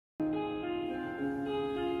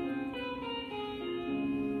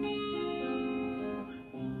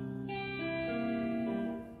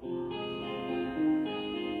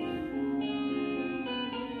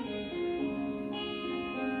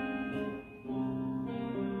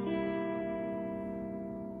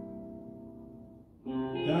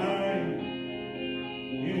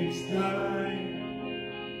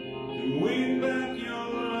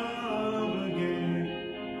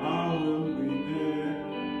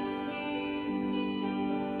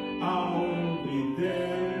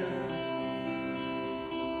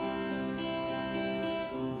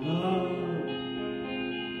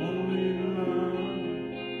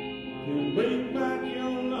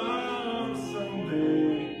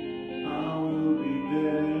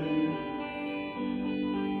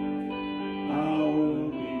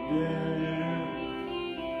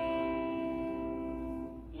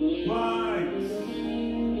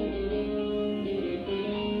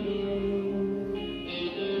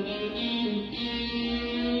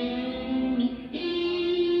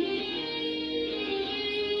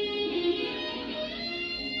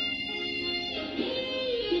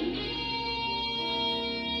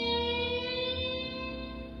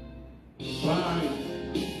fight,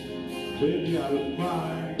 baby, I will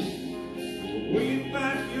fight. Win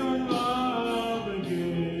back your love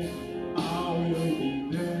again. I will be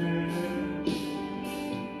there.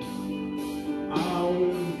 I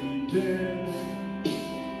will be there.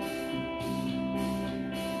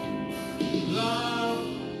 Love,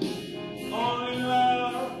 only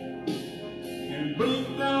love, can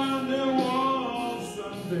bring down the walls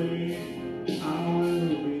someday. I will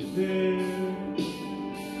be there.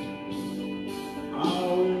 I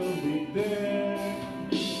will be there.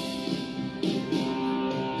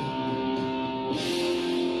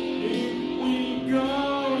 If we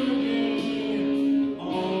go again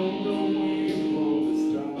all the way for the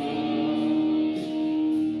start,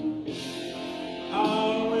 I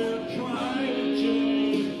will try to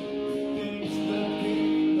change things that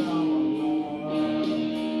came down our love.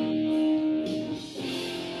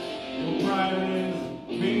 Your pride has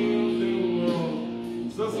made the world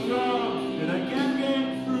so strong that I can't get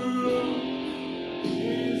through.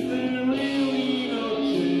 Is there really no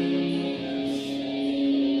chance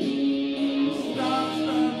to start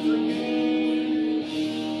again?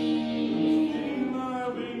 I'm still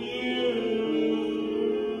loving you.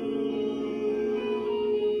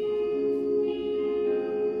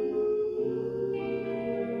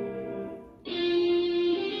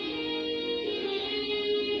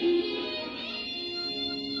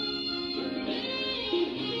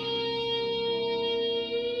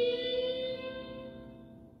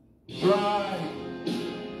 Try,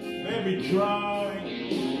 maybe try,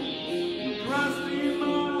 trust in my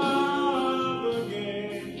love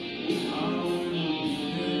again. I will be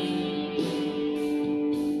there.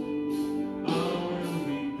 I will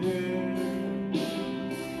be there.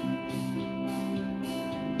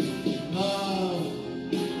 Love,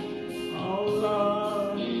 oh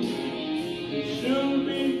love, it shouldn't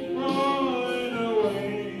be thrown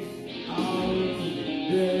away. I will be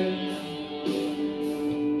there.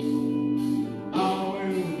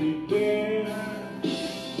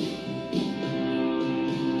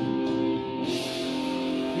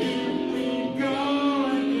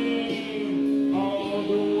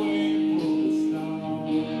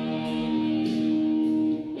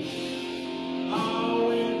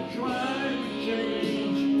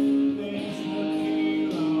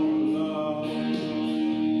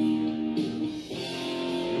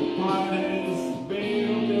 My